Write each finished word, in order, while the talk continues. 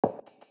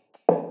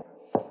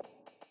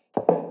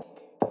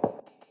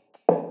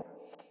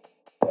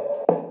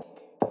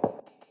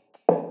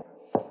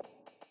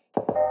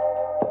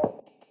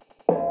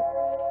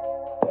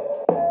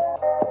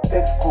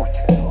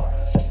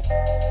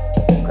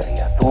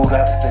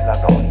oscuras de la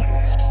noche.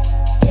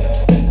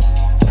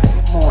 Qué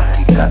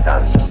música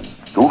tan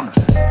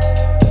dulce.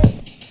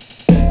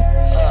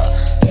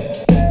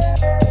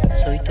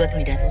 Soy tu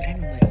admiradora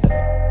número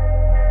 1.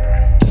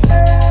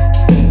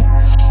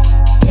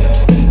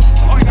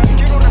 Oigan,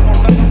 quiero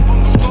reportar a un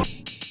conductor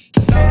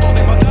tratando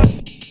de matar.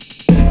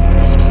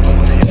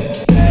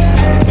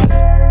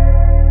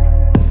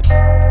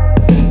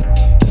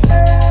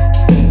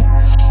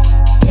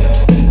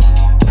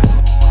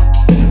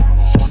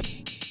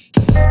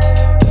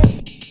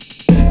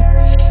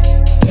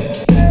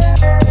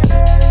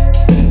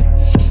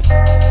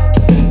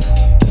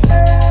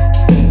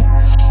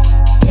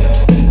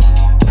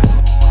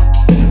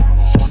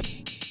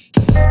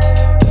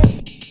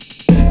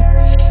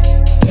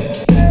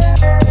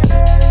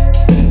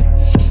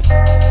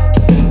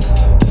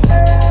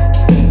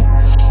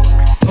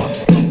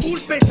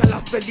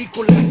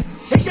 Películas.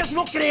 Ellas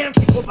no crean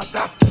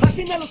psicópatas.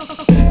 Así me los...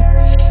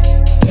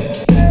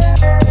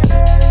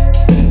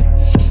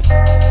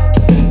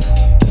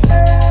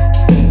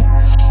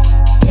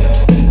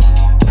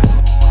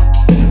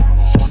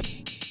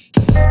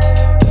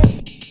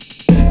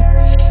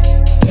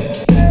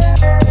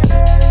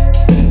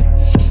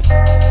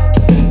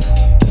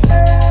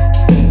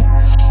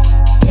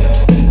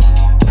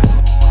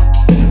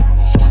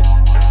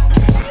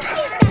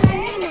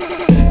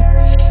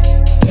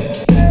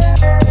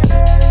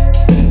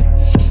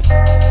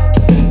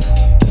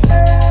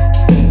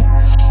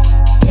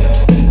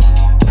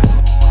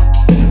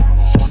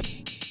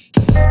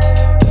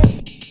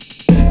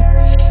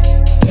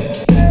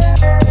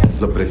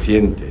 Lo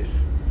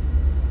presientes.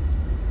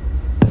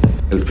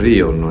 El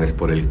frío no es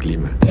por el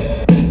clima,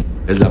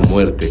 es la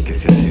muerte que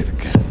se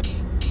acerca.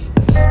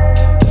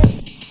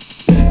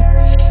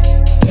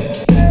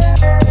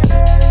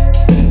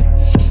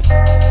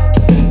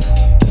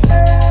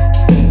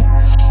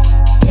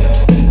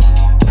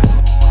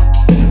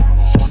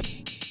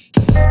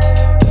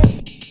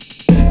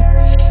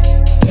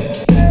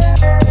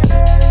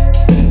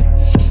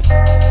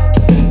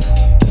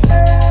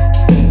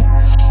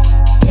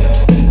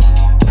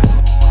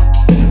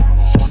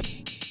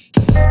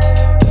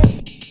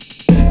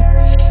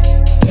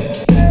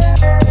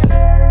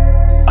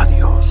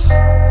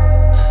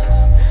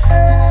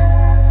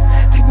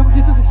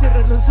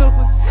 Cerrar los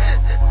ojos.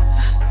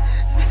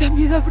 Me da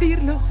miedo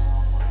abrirlos.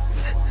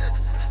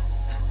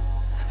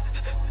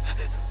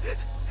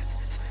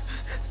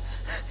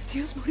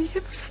 Dios,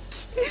 moriremos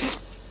aquí.